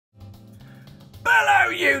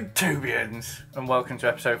Hello, Youtubians, and welcome to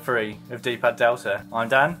episode 3 of D-Pad Delta. I'm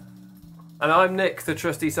Dan. And I'm Nick, the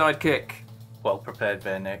trusty sidekick. Well prepared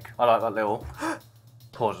there, Nick. I like that little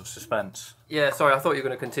pause of suspense. Yeah, sorry, I thought you were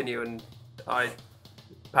going to continue and I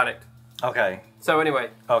panicked. Okay. So anyway.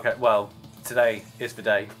 Okay, well, today is the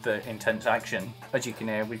day for intense action. As you can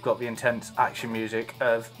hear, we've got the intense action music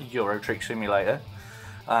of Euro Truck Simulator.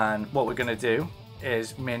 And what we're going to do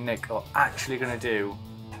is, me and Nick are actually going to do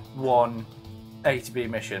one A to B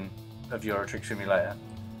mission of Euro Truck Simulator.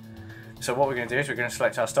 So what we're going to do is we're going to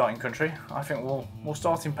select our starting country. I think we'll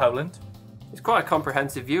start in Poland. It's quite a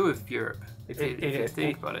comprehensive view of Europe, if you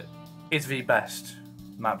think about it. It's the best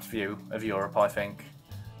mapped view of Europe, I think,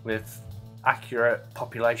 with accurate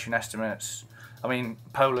population estimates. I mean,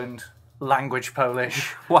 Poland, language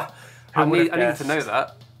Polish. What? I need to know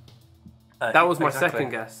that. That was my exactly. second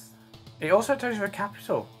guess. It also tells you the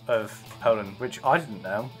capital of Poland, which I didn't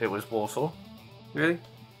know. It was Warsaw. Really?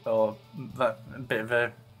 Or that bit of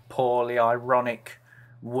a poorly ironic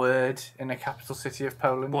word in the capital city of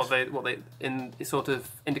Poland. What they in sort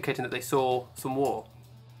of indicating that they saw some war.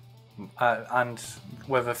 And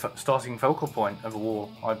whether starting focal point of a war,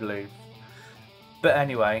 I believe. But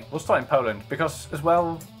anyway, we'll start in Poland because, as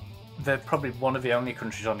well, they're probably one of the only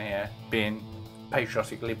countries on here being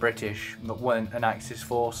patriotically British that weren't an Axis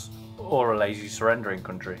force or a lazy surrendering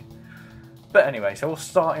country. But anyway, so we'll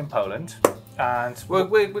start in Poland, and we're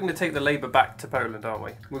going to take the Labour back to Poland, aren't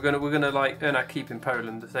we? We're going to like earn our keep in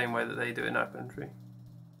Poland the same way that they do in our country.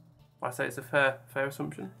 I say it's a fair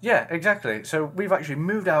assumption. Yeah, exactly. So we've actually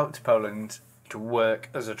moved out to Poland to work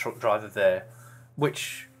as a truck driver there,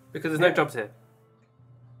 which because there's no jobs here.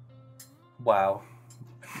 Wow.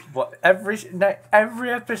 What every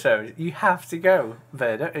episode you have to go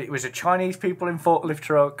there. It was a Chinese people in forklift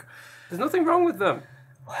truck. There's nothing wrong with them.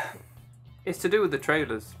 It's to do with the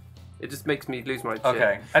trailers. It just makes me lose my shit.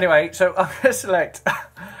 Okay. Anyway, so I'm going to select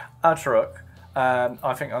our truck.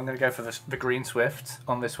 I think I'm going to go for the Green Swift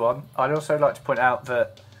on this one. I'd also like to point out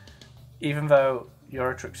that even though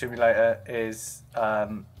Euro Truck Simulator is a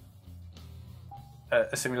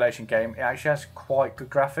simulation game, it actually has quite good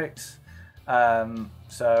graphics.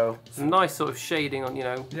 So some nice sort of shading on,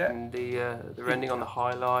 yeah. and the rendering on the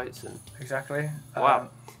highlights and exactly. Wow.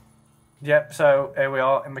 Yep. So here we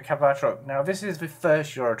are in the cab of our truck. Now this is the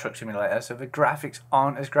first Euro Truck Simulator, so the graphics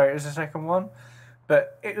aren't as great as the second one,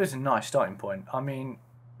 but it was a nice starting point. I mean,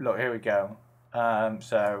 look, here we go.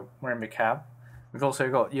 So we're in the cab. We've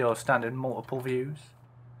also got your standard multiple views.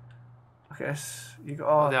 Look at this. You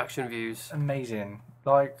got the action views. Amazing.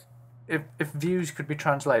 Like. If views could be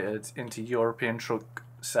translated into European truck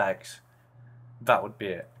sex, that would be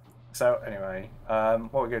it. So anyway,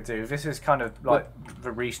 what we're going to do, this is kind of like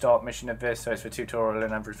the restart mission of this, so it's the tutorial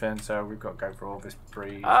and everything, so we've got to go through all this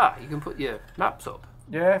brief. You can put your maps up.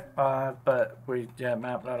 Yeah, but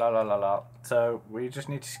map, la la la la la. So we just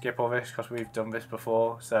need to skip all this because we've done this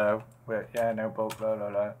before, so notebook, la la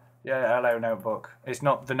la. Yeah, hello notebook. It's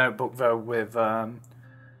not the notebook though with,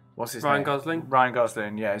 what's his name? Ryan Gosling? Ryan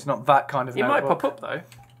Gosling, yeah. It's not that kind of It notebook. might pop up, though.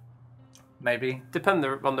 Maybe. Depend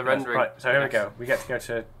on the rendering. Right, so here we go. We get to go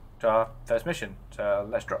to our first mission. So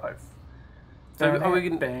let's drive. So we're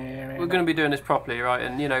going to be doing this properly, right?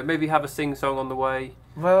 And, maybe have a sing-song on the way.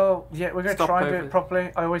 Well, yeah, we're going to try and do over. it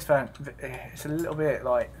properly. I always found it's a little bit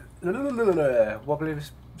like wobbly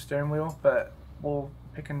with steering wheel, but we'll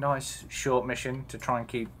pick a nice short mission to try and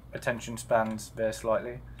keep attention spans there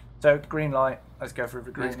slightly. So green light. Let's go through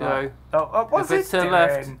the green light. Oh, what's it doing?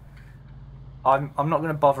 Left. I'm not going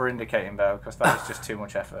to bother indicating though because that is just too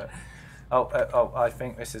much effort. I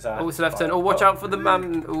think this is our. Oh, it's a left turn. Oh, watch out for the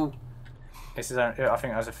man. Oh, it's his own. I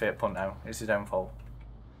think that's a Fiat Punto. It's his own fault.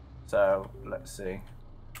 So let's see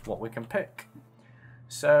what we can pick.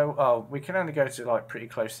 So we can only go to like pretty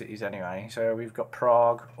close cities anyway. So we've got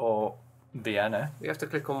Prague or Vienna. We have to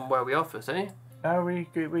click on where we are first, eh? No,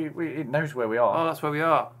 it knows where we are. Oh, that's where we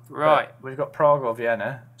are. Right. But we've got Prague or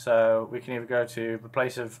Vienna, so we can either go to the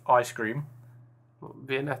place of ice cream.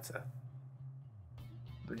 Viennetta.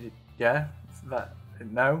 Yeah,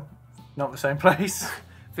 no, not the same place.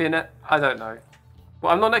 Vienna, I don't know.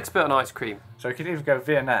 Well, I'm not an expert on ice cream. So we can either go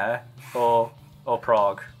Vienna or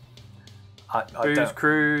Prague. Booze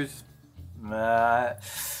Cruise.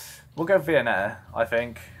 We'll go Vienna, I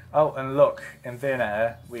think. Oh, and look, in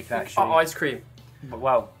Vienna we can actually... ice cream.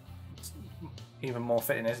 Well, it's even more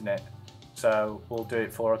fitting, isn't it? So we'll do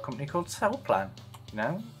it for a company called Cellplan.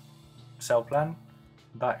 Cellplan,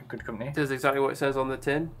 that good company. Does exactly what it says on the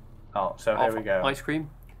tin. Oh, so here we go. Ice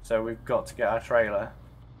cream. So we've got to get our trailer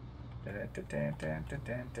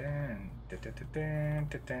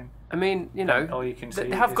I mean, you know, all you can see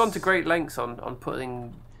they have is... gone to great lengths on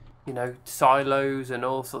putting, you know, silos and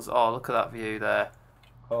all sorts. Oh, look at that view there.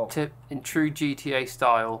 Oh. In true GTA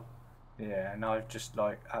style. Yeah, and I've just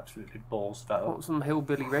like absolutely balls that up. What some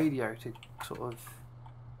hillbilly radio to sort of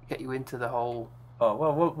get you into the whole. Oh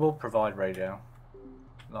well, we'll provide radio.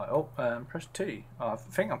 Like press T. Oh, I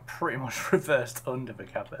think I'm pretty much reversed under the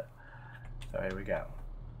cab there. So here we go.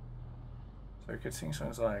 So we could sing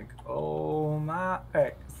songs like, "Oh my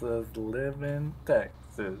exes live in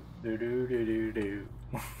Texas, do do do do do."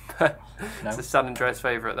 No? It's a San Andreas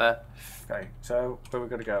favourite there. Okay, so where we're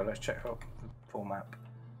gonna go? Let's check out the full map.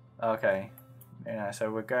 Okay, yeah,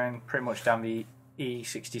 so we're going pretty much down the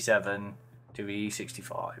E67 to the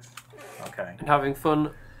E65. Okay. And having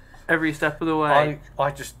fun every step of the way.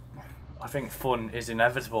 I think fun is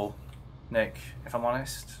inevitable, Nick. If I'm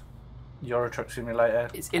honest, Euro Truck Simulator.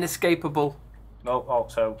 It's inescapable.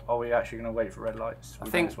 So are we actually going to wait for red lights? I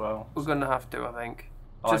think as well. We're going to have to. I think.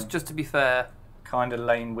 Just to be fair. Kind of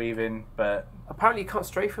lane weaving, but apparently you can't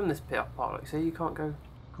stray from this pit part. Like, so you can't go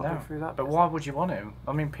through that. But why would you want to?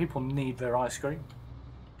 I mean, people need their ice cream.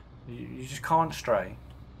 You just can't stray.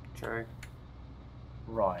 True.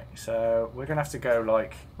 Right, so we're going to have to go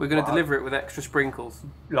like... We're going to deliver it with extra sprinkles.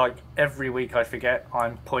 Like every week I forget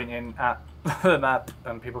I'm pointing at the map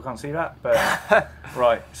and people can't see that. But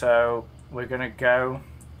right, so we're going to go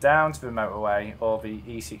down to the motorway or the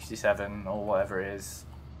E67 or whatever it is.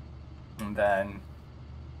 And then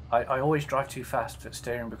I always drive too fast that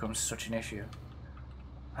steering becomes such an issue.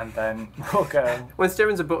 And then we'll go... When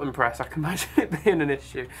steering's a button press, I can imagine it being an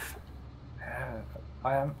issue.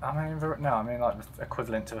 I'm like the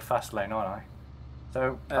equivalent to the fast lane, aren't I?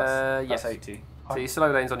 So that's yes. 80. So your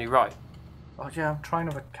slow lane's on your right. Oh yeah, I'm trying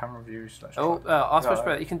other camera views. I'll switch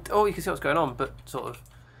back. You can see what's going on, but sort of.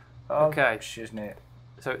 Okay. Shiznit.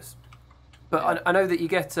 So it's. But yeah. I know that you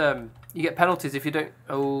get penalties if you don't.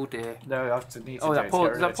 Oh dear. No, I have to need to do it to get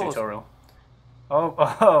rid of a tutorial.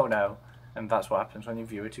 Oh no, and that's what happens when you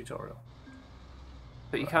view a tutorial.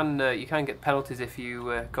 But you can get penalties if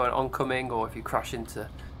you go on oncoming or if you crash into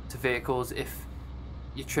vehicles. If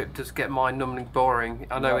your trip does get mind-numbingly boring,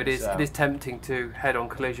 I know it is tempting to head-on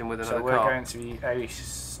collision with another car. So we're going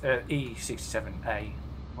to the E67A.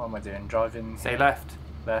 What am I doing? Driving. Say left.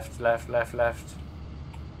 Left.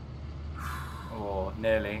 Oh,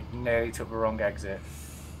 nearly took the wrong exit.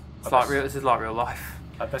 This is like real life.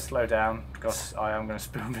 I best slow down because I am going to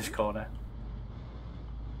spoon this corner.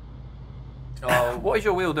 Oh, what is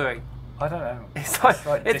your wheel doing? I don't know. It's like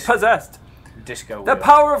it's possessed. Disco wheel. The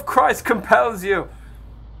power of Christ compels you.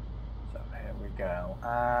 So here we go,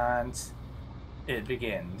 and it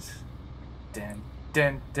begins. Dun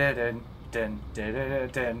dun dun dun dun dun dun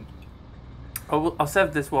dun. I'll say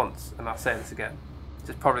this once, and I'll say this again.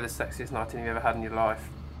 It's probably the sexiest night you've ever had in your life.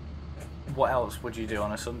 What else would you do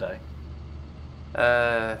on a Sunday?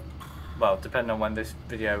 Well, depending on when this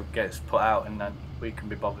video gets put out, and then we can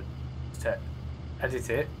be bothered to edit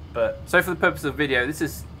it. But so, for the purpose of the video, this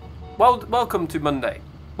is welcome to Monday,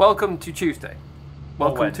 welcome to Tuesday,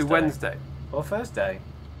 welcome to Wednesday, or Thursday,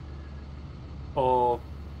 or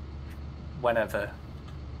whenever.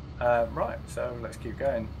 Right, so let's keep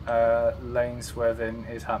going. Lane swerving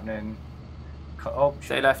is happening. Oh,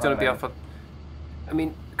 stay left. Don't be off. I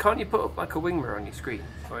mean, can't you put up like a wing mirror on your screen,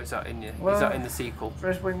 or is that in is that in the sequel?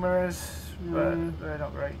 There's wing mirrors, but they're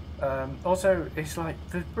not great. Also, it's like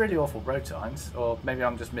there's really awful road signs, or maybe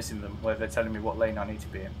I'm just missing them, where they're telling me what lane I need to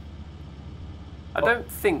be in. I don't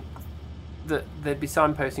think that there'd be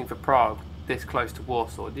signposting for Prague this close to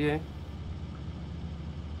Warsaw, do you?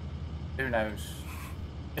 Who knows?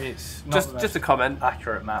 It's not just a comment.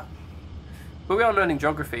 Accurate map. But we are learning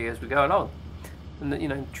geography as we go along,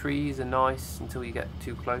 and trees are nice until you get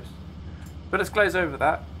too close. But let's glaze over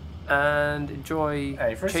that and enjoy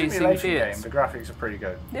for a chasing simulation Fiats. game, the graphics are pretty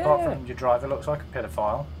good. Yeah. Apart from your driver looks like a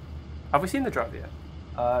paedophile. Have we seen the driver yet?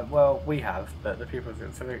 Well, we have, but the people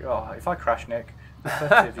if I crash, Nick,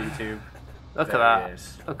 of YouTube. Look at that.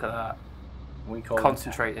 Look at that. We call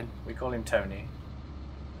concentrating. We call him Tony.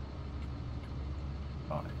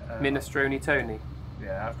 Right, Minestrone Tony.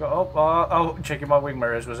 Yeah, I've got. Checking my wing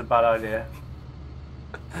mirrors was a bad idea.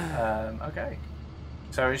 Okay.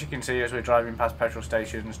 So as you can see, as we're driving past petrol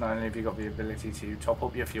stations, not only have you got the ability to top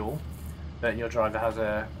up your fuel, but your driver has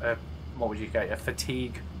a what would you get? A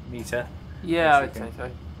fatigue meter. Yeah, I'd say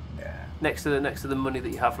so. Yeah. Next to the money that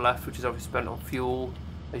you have left, which is obviously spent on fuel,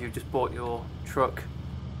 as you've just bought your truck,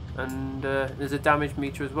 and there's a damage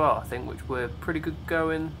meter as well. I think, which we're pretty good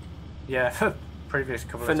going. Yeah. Previous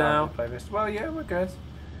couple of times we played this. Well, yeah, we're good.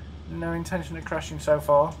 no intention of crashing so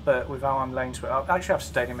far, but with how I'm lane switch, actually I've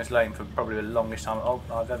stayed in this lane for probably the longest time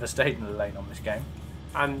I've ever stayed in the lane on this game.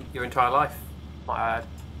 And your entire life, might I add.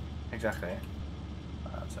 Exactly.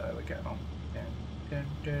 So we get on.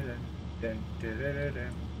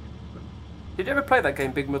 Did you ever play that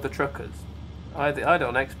game, Big Mother Truckers? I had it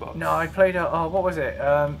on Xbox. No, I played what was it?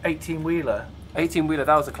 18-wheeler. 18-wheeler,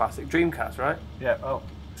 that was a classic. Dreamcast, right? Yeah. Oh,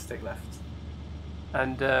 stick left.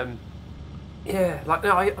 And yeah, like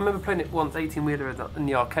no, I remember playing it once, 18-wheeler in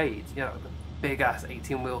the arcade. You know, the big ass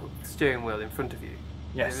 18-wheel steering wheel in front of you.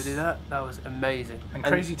 Yes. Did you ever do that? That was amazing. And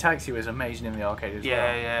Crazy Taxi was amazing in the arcade as well.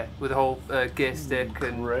 Yeah, yeah, with the whole gear stick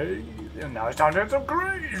crazy. And now it's time to get some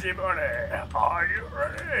crazy money. Are you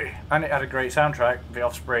ready? And it had a great soundtrack, The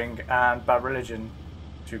Offspring and Bad Religion,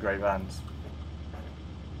 2 great bands.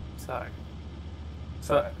 So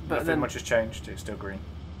but nothing much has changed. It's still green,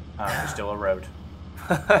 and it's still a road.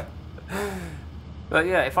 But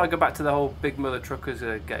yeah, if I go back to the whole Big Mother Truckers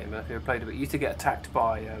game, if you ever played it, you used to get attacked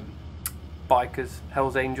by bikers,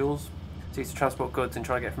 Hell's Angels. So you used to transport goods and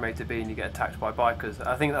try to get from A to B, and you get attacked by bikers.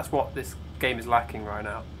 I think that's what this game is lacking right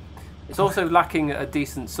now. It's also lacking a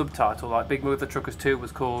decent subtitle. Like Big Mother Truckers 2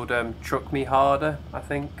 was called Truck Me Harder, I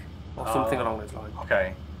think, or something along those lines.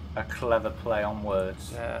 Okay, a clever play on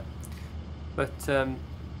words. Yeah, but oh,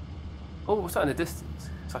 what's that in the distance?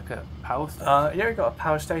 It's like a power station. Yeah, we've got a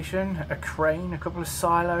power station, a crane, a couple of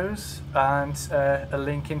silos, and a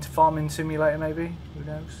link into Farming Simulator, maybe. Who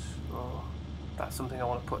knows? Oh, that's something I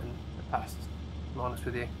want to put in the past. I'm honest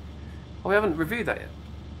with you. Oh, we haven't reviewed that yet.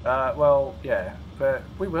 Well, yeah, but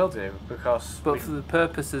we will do because. But for the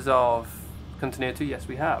purposes of Continue 2, yes,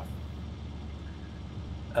 we have.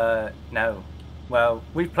 No. Well,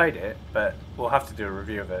 we've played it, but we'll have to do a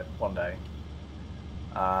review of it one day.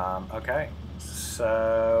 Okay.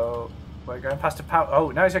 So we're going past a power.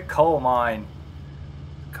 Oh, no, it's a coal mine.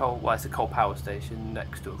 Well, it's a coal power station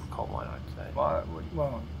next to a coal mine, I'd say.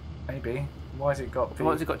 Well, maybe. Why has it got?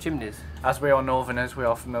 Why has it got chimneys? As we are Northerners, we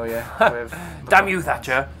are familiar with. Damn you,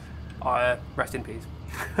 Thatcher! Rest in peace.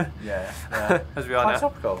 Yeah. As we are now.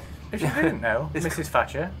 Topical. If you didn't know, Mrs.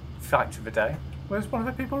 Thatcher, fact of the day, was one of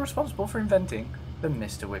the people responsible for inventing the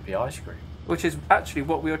Mr. Whippy ice cream. Which is actually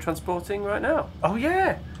what we are transporting right now. Oh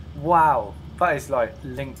yeah! Wow, that is like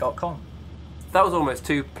link.com. That was almost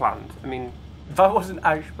too planned. I mean, that wasn't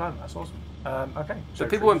actually planned. That's awesome. Okay. So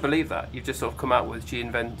people won't believe that. You've just sort of come out with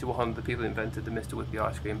one of the people who invented the Mr. Whippy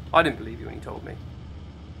ice cream. I didn't believe you when you told me.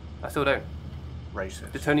 I still don't.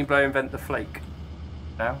 Racist. Did Tony Blair invent the flake?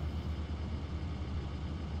 No.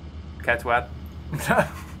 Care to add?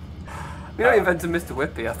 You know, invented Mr.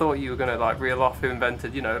 Whippy. I thought you were going to like reel off who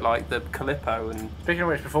invented, you know, like the Calippo and. Speaking of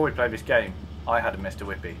which, before we played this game, I had a Mr.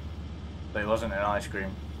 Whippy, but it wasn't an ice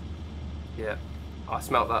cream. Yeah, I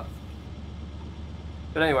smelt that.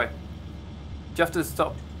 But anyway, do you have to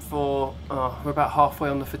stop for? Oh, we're about halfway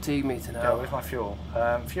on the fatigue meter now. Yeah, where's my fuel?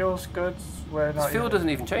 Fuel's good. We're not. Fuel doesn't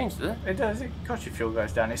even change, does it? It does. It costs your fuel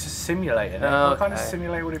goes down. It's a simulator. Oh, what kind of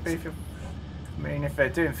simulator would it be if you? I mean, if they're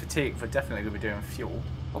doing fatigue, we're definitely going to be doing fuel.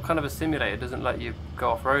 What kind of a simulator doesn't let you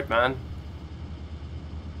go off road, man?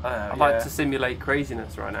 I'd yeah. like to simulate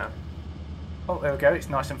craziness right now. Oh, there we go. It's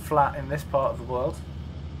nice and flat in this part of the world.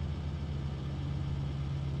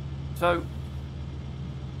 So,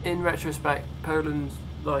 in retrospect, Poland's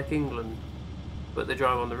like England, but they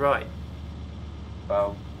drive on the right.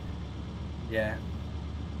 Well, yeah.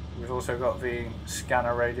 We've also got the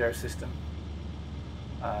scanner radio system.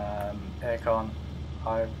 Aircon.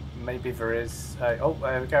 Maybe there is. Oh,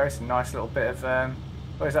 there we go. It's a nice little bit of.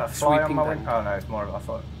 What is that? A fly on my window? Oh no, it's more of. I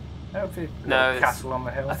thought. No, it's a castle on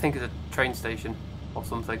the hill. I think it's a train station or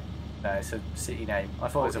something. No, it's a city name. I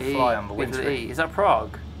thought it was a fly on the window. Is that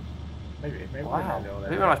Prague? Maybe. Wow. I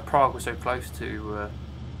didn't realise Prague was so close to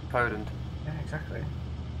Poland. Yeah, exactly.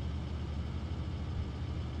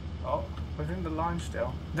 Oh, within the line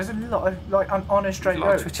still. There's a lot of on a straight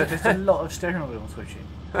road. So there's a lot of steering wheel switching.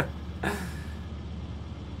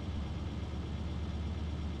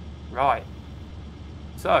 Right.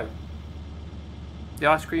 So, the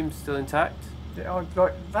ice cream's still intact? Yeah,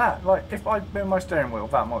 like that. Like, if I move my steering wheel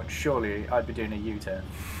that much, surely I'd be doing a U-turn.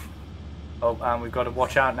 Oh, and we've got to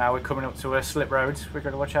watch out now. We're coming up to a slip road. We've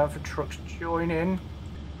got to watch out for trucks joining.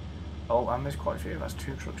 Oh, and there's quite a few. That's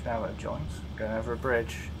 2 trucks now that have joined. Going over a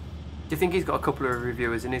bridge. Do you think he's got a couple of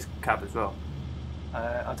reviewers in his cab as well?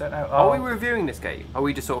 I don't know. Are we reviewing this game? Are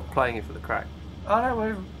we just sort of playing it for the crack? Oh no,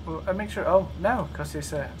 we're a mixture. Oh no, because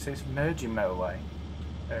it's merging motorway.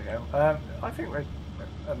 There we go. I think we're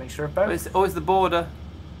a mixture of both. Is the border?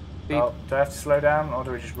 Oh, do I have to slow down, or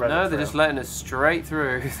do we just rev it No, they're just letting us straight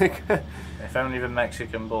through. If only the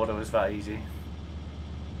Mexican border was that easy.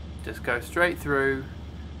 Just go straight through.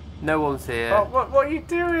 No one's here. Oh, what are you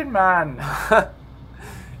doing, man? Oh,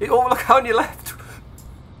 look on your left.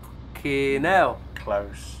 Fucking hell.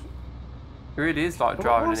 Close. It really is like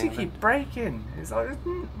driving Why in does he England. keep braking? It's like,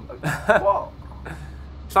 what?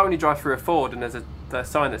 It's like when you drive through a Ford and there's a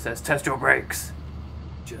sign that says, test your brakes.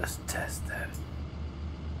 Just test them.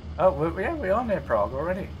 Oh, yeah, we are near Prague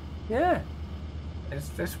already. Yeah. Is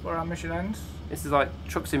this where our mission ends? This is like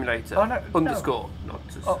Truck Simulator. Oh, no, underscore. No. Not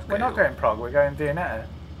just Oh, we're not going Prague, we're going Vienna.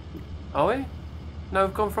 Are we? No,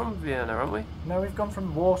 we've gone from Vienna, haven't we? No, we've gone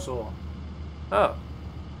from Warsaw. Oh.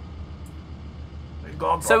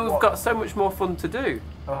 So we've got so much more fun to do.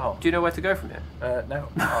 Oh. Do you know where to go from here? No.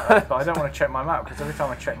 But I don't want to check my map, because every time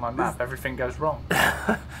I check my map, everything goes wrong.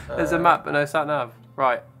 There's a map but no sat nav.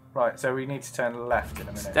 Right. Right, so we need to turn left in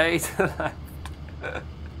a minute. Stay to the left.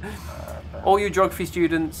 All you geography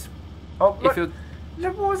students, Oh, if you're...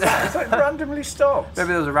 Look, what was that? It's like randomly stopped. Maybe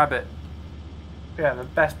there was a rabbit. Yeah, the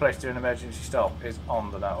best place to do an emergency stop is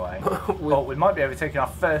on the motorway. Well, we might be overtaking our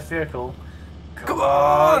first vehicle. Come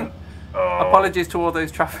on! Oh. Apologies to all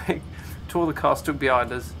those traffic, to all the cars stuck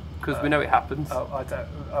behind us, because we know it happens. Oh, I don't...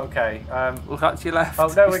 Okay. Look out to your left. Oh,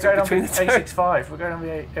 no, we're stuck going on the between the two. A65. We're going on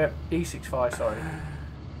the E65, sorry.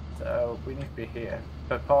 So, we need to be here.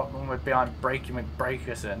 But apart from we're behind braking with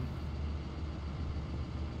Brakerson.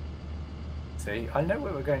 See, I know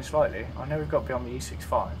where we're going slightly. I know we've got beyond the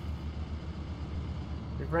E65.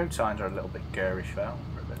 The road signs are a little bit garish, though.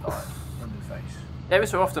 They're a bit like in the face. Every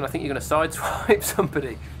so often, I think you're going to sideswipe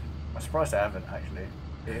somebody. I'm surprised I haven't, actually.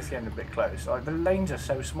 It is getting a bit close. Like, the lanes are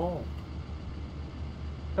so small.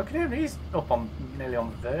 Look at him, he's up on nearly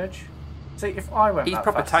on the verge. See, if I went He's that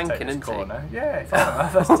proper fast to take tanking, this isn't he? corner, yeah, if I went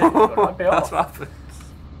that fast to take this corner, I'd be That's off. what happens.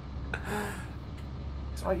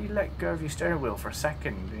 It's like you let go of your steering wheel for a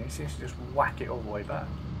second and it seems to just whack it all the way back.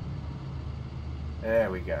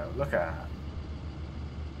 There we go, look at that.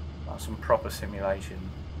 That's some proper simulation.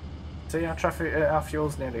 See, our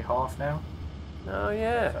fuel's nearly half now. Oh,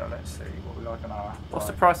 yeah. So let's see what we like on our... What's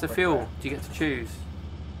the price of fuel? Do you get to choose?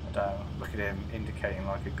 I don't know. Look at him indicating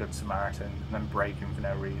like a good Samaritan and then braking for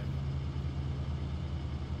no reason.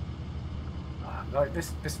 Like the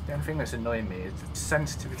only thing that's annoying me is the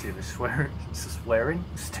sensitivity of the steering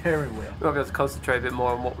wheel. We might be able to concentrate a bit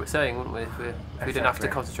more on what we're saying, wouldn't we? If we didn't have to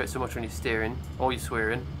concentrate so much on your steering or your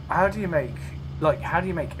swearing. How do you make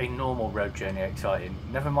a normal road journey exciting?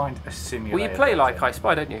 Never mind a simulator. Well, you play like I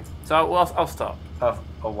Spy, don't you? So I'll start. Oh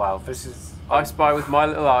wow, this is... I spy with my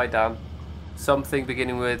little eye down something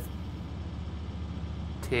beginning with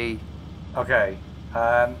T. Okay,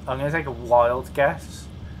 I'm going to take a wild guess.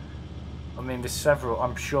 I mean,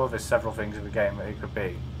 I'm sure there's several things in the game that it could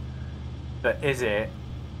be. But is it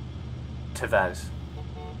Tevez?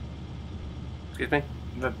 Excuse me?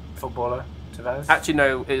 The footballer, Tevez? Actually,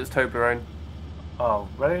 no, it was Toblerone. Oh,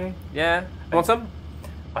 really? Yeah. You want some?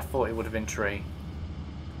 I thought it would have been Tree.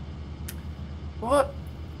 What?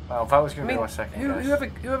 Well, that was going to be my second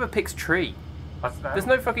guess. Whoever picks tree. I don't know. There's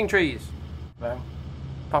no fucking trees. No?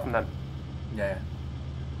 Apart from them. Yeah.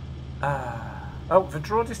 Oh, the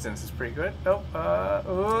draw distance is pretty good.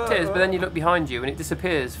 It is, but then you look behind you and it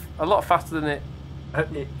disappears a lot faster than it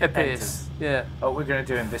appears. Yeah. Oh, we're going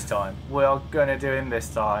to do him this time. We're going to do him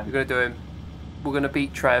this time. We're going to do him. We're going to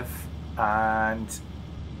beat Trev. And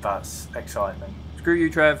that's excitement. Screw you,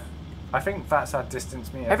 Trev. I think that's our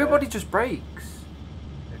distance me. Everybody just brakes.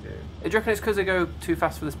 They do. Do you reckon it's because they go too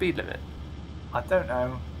fast for the speed limit? I don't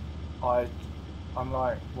know. I'm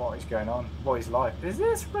like, what is going on? What is life? Is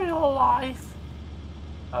this real life?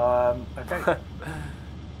 Okay.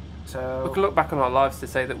 So we can look back on our lives to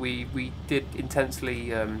say that we did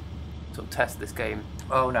intensely sort of test this game.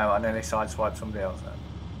 Oh no, I nearly sideswiped somebody else then.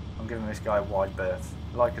 I'm giving this guy a wide berth,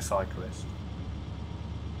 like a cyclist.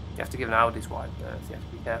 You have to give an Audi's wide berth. You have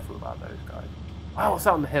to be careful about those guys. Oh, what's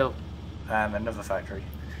that on the hill? Another factory.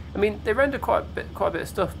 I mean, they render quite a bit of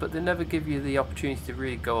stuff, but they never give you the opportunity to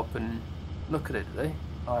really go up and look at it, do they?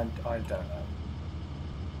 I don't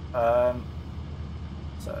know.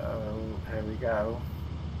 So here we go,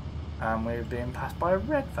 and we're being passed by a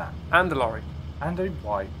red van and a lorry and a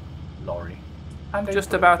white lorry and a just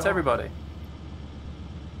blue about car. everybody.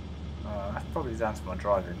 That's probably down to my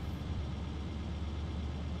driving.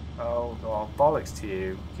 Oh, bollocks to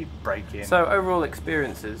you! Keep braking. So overall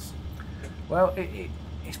experiences. Well,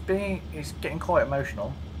 it's getting quite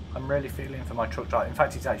emotional. I'm really feeling for my truck driver. In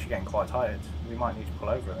fact, he's actually getting quite tired. We might need to pull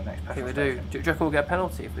over at the next petrol station. I think we do. Do you reckon we'll get a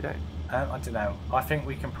penalty if we don't? I don't know. I think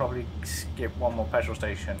we can probably skip one more petrol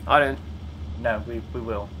station. I don't. No, we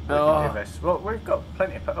will. We can do this. Look, we've got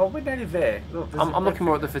plenty of... Oh, we're nearly there. Look, I'm looking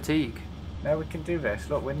more at the fatigue. No, we can do this.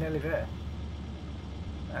 Look, we're nearly there.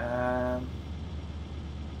 I'm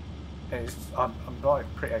like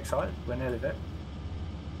pretty excited. We're nearly there.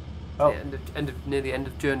 Oh, yeah, near the end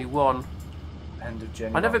of journey 1. End of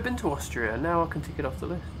journey. I've never been to Austria. Now I can tick it off the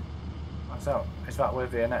list. So, is that where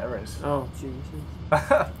Vienna is? Oh Jesus.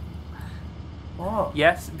 What?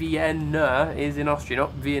 Yes, Vienna is in Austria,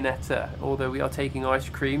 not Viennetta. Although we are taking ice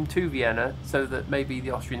cream to Vienna so that maybe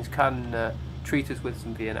the Austrians can treat us with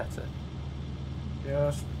some Viennetta.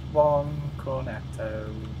 Just one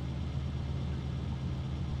cornetto.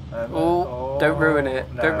 Don't ruin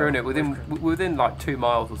it! No, don't ruin it. Within like 2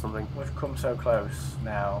 miles or something. We've come so close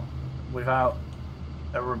now, without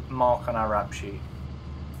a mark on our rap sheet.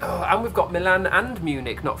 Oh, and we've got Milan and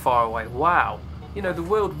Munich not far away. Wow. You know, the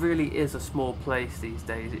world really is a small place these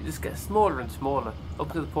days. It just gets smaller and smaller,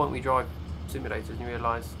 up to the point we drive simulators and you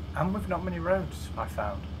realise. And with not many roads, I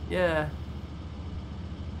found. Yeah.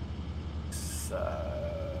 So...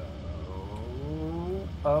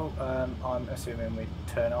 I'm assuming we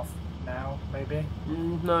turn off now, maybe?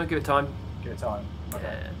 No, give it time. Give it time? Okay.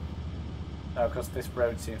 Yeah. No, because this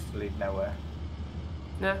road seems to lead nowhere.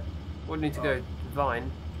 Yeah. What do we need to go?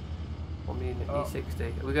 Vine? Or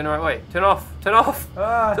E60? Are we going the right way? Turn off! Turn off!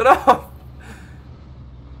 Turn off!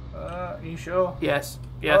 Are you sure? Yes.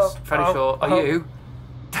 Yes. Fairly sure. Are you?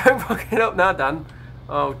 Don't fuck it up now, Dan.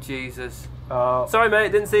 Oh, Jesus. Sorry,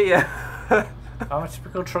 mate. Didn't see you. I'm a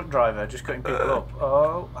typical truck driver, just cutting people up.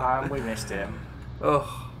 Oh, and we missed him.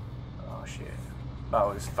 Oh shit. That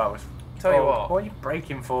was. Tell you what. What are you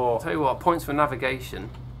braking for? Tell you what. Points for navigation.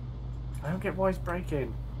 I don't get why he's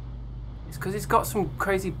braking. It's because he's got some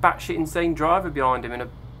crazy batshit insane driver behind him in a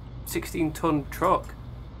 16-ton truck.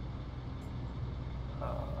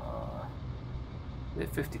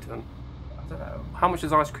 50-ton. I don't know. How much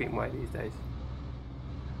does ice cream weigh these days?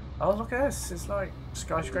 Oh, look at this. It's like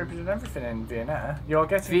skyscrapers and everything in Vienna. You're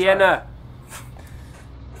getting Vienna!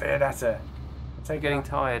 Viennetta. I'm getting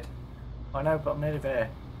tired. I know, but I'm nearly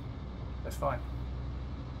there. That's fine.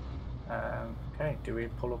 Okay, do we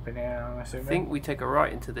pull up in here, I'm assuming? I think we take a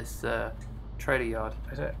right into this trailer yard.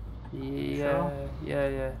 Is it? Yeah, sure?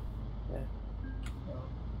 yeah.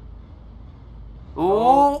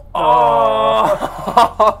 Oh!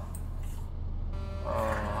 Oh!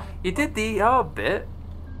 You did the hard bit.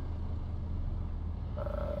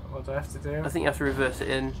 What do I have to do? I think you have to reverse it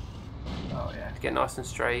in. Oh yeah. To get nice and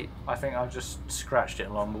straight. I think I've just scratched it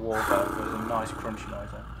along the wall though. There's a nice crunchy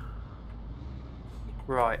noise there.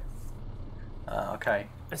 Right. Okay.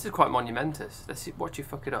 This is quite monumentous. Let's see, watch you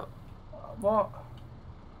fuck it up. What?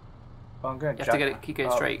 Well, I'm going you have to get it, keep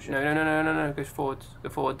going straight. Shit. No. Go forwards. Go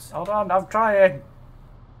forwards. Hold on, I'm trying.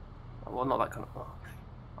 Well, not that kind of.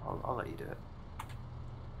 I'll let you do it.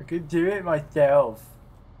 I can do it myself.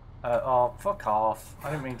 Oh, fuck off.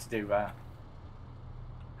 I didn't mean to do that.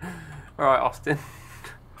 Alright, Austin.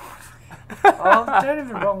 Oh, I'm doing it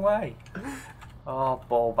the wrong way. Oh,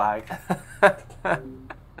 ball bag.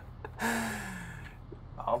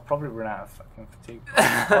 I'll probably run out of fucking fatigue.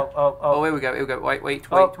 Oh, here we go.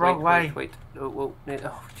 Wait. Wrong way. Oh,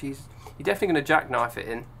 jeez. You're definitely going to jackknife it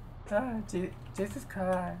in. Oh, Jesus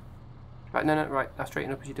Christ. Right, no, right. Now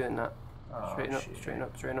straighten up as you're doing that. Oh, Straighten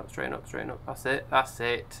up. That's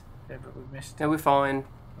it. Yeah, but we missed it. No, we're fine.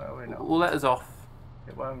 No, we're not. We'll let us off.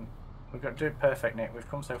 It won't. We've got to do it perfect, Nick. We've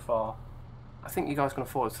come so far. I think you guys are going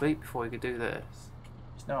to fall asleep before you could do this.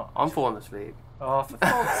 It's not. I'm falling asleep. Oh, for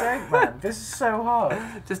fuck's sake, man. This is so hard.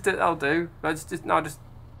 I'll do. I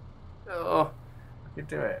could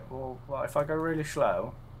do it. Well, if I go really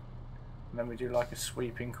slow, and then we do like a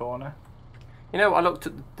sweeping corner. You know, I looked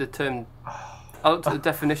at the term. I looked at the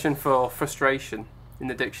definition for frustration in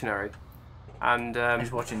the dictionary, and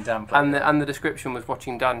he's watching Dan play. And the description was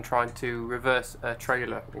watching Dan trying to reverse a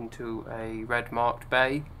trailer into a red marked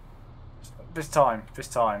bay. This time.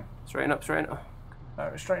 Straighten up.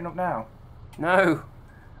 No, straighten up now. No.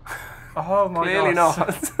 Oh my god. Clearly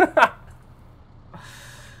not.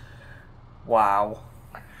 Wow.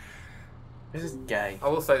 This is gay. I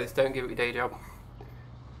will say this: don't give it your day job.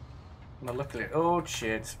 No, luckily, oh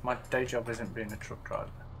shit! My day job isn't being a truck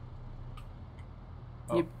driver.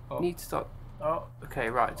 You need to stop. Oh. Okay,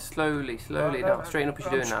 right. Slowly. No, straighten up as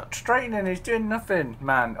you're doing that. Straightening, he's doing nothing,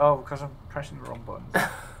 man. Oh, because I'm pressing the wrong buttons.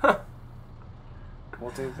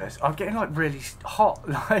 We'll do this. I'm getting like really hot,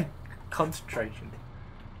 like concentration.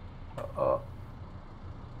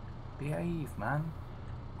 Behave, man.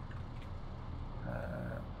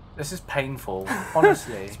 This is painful,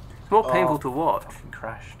 honestly. It's more painful to watch. Fucking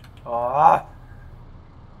crashed. Oh,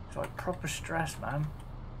 it's like proper stress, man.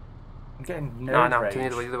 I'm getting nerve rage. Turn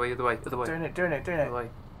the other way. Doing it. Other way.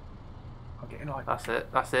 I'm getting like. That's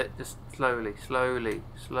it. Just slowly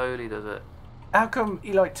does it. How come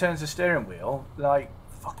he like turns the steering wheel like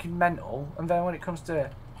fucking mental, and then when it comes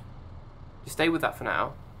to... Just stay with that for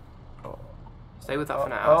now. Stay with that for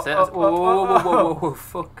now. Oh, That's it. That's, whoa,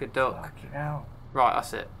 fuck a duck. Fucking hell. Right,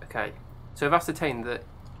 that's it. Okay. So we've ascertained that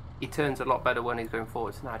he turns a lot better when he's going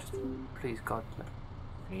forwards. Now just, please God.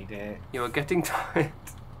 Feed it. You are getting tired.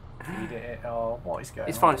 Feed it. Oh, what is going on?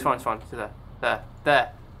 It's fine, it's fine, it's fine. So there.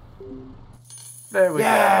 There we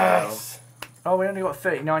Yes! go. Oh, we only got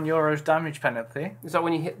 €39 damage penalty. Is that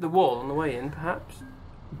when you hit the wall on the way in, perhaps?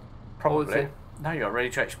 Probably. Now you're ready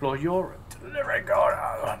to explore Europe.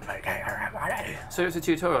 So it's a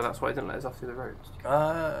tutorial, that's why it didn't let us off through the roads.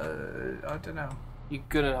 I don't know. You're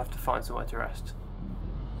gonna have to find somewhere to rest.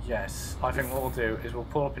 Yes, I think what we'll do is we'll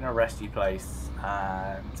pull up in a resty place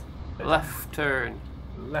and... Left turn.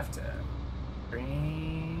 Left turn.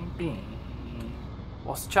 Green bean.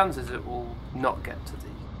 What's the chances it will not get to the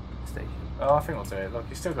station? Oh, I think we'll do it. Look,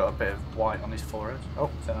 he's still got a bit of white on his forehead. Oh,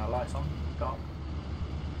 turn our lights on. Got.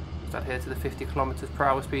 Is that here to the 50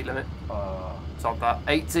 km/h speed limit? It's on that.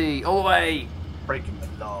 80, all the way! Breaking the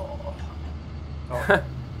law. Oh.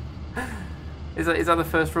 Is that the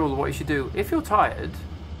first rule of what you should do? If you're tired,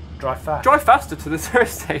 drive fast. Drive faster to the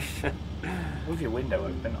service station. With your window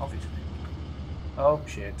open, obviously. Oh,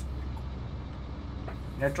 shit.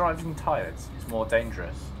 You know, driving tired is more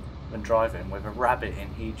dangerous than driving with a rabbit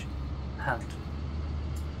in each hand.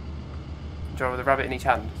 Drive with a rabbit in each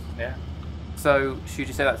hand? Yeah. So, should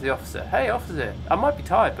you say that to the officer? Hey, officer, I might be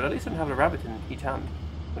tired, but at least I don't have a rabbit in each hand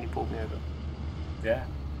when he pulled me over. Yeah,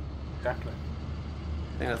 exactly.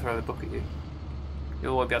 I think they'll throw the book at you.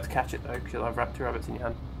 You won't be able to catch it though, because you'll have two rabbits in your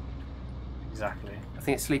hand. Exactly. I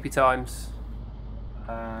think it's sleepy times.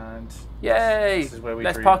 And... Yay! This is where we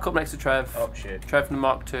Let's dream... park up next to Trev. Oh, shit. Trev from the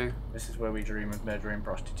Mark II. This is where we dream of murdering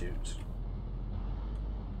prostitutes.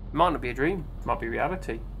 It might not be a dream. It might be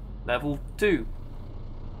reality. Level 2.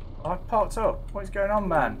 I parked up. What is going on,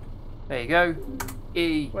 man? There you go.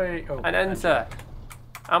 E. Wait, oh, and enter.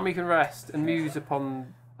 And we can rest and muse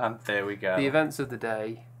upon and there we go. The events of the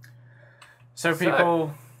day. So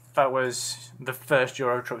people, that was the first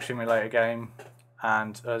Euro Truck Simulator game,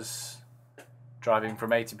 and us driving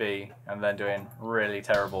from A to B and then doing really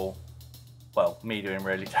terrible, well, me doing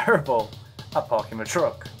really terrible at parking the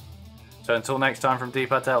truck. So until next time from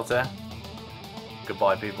Deepa Delta,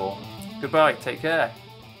 goodbye people. Goodbye, take care.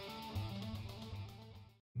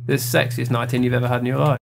 The sexiest night in you've ever had in your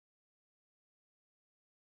life.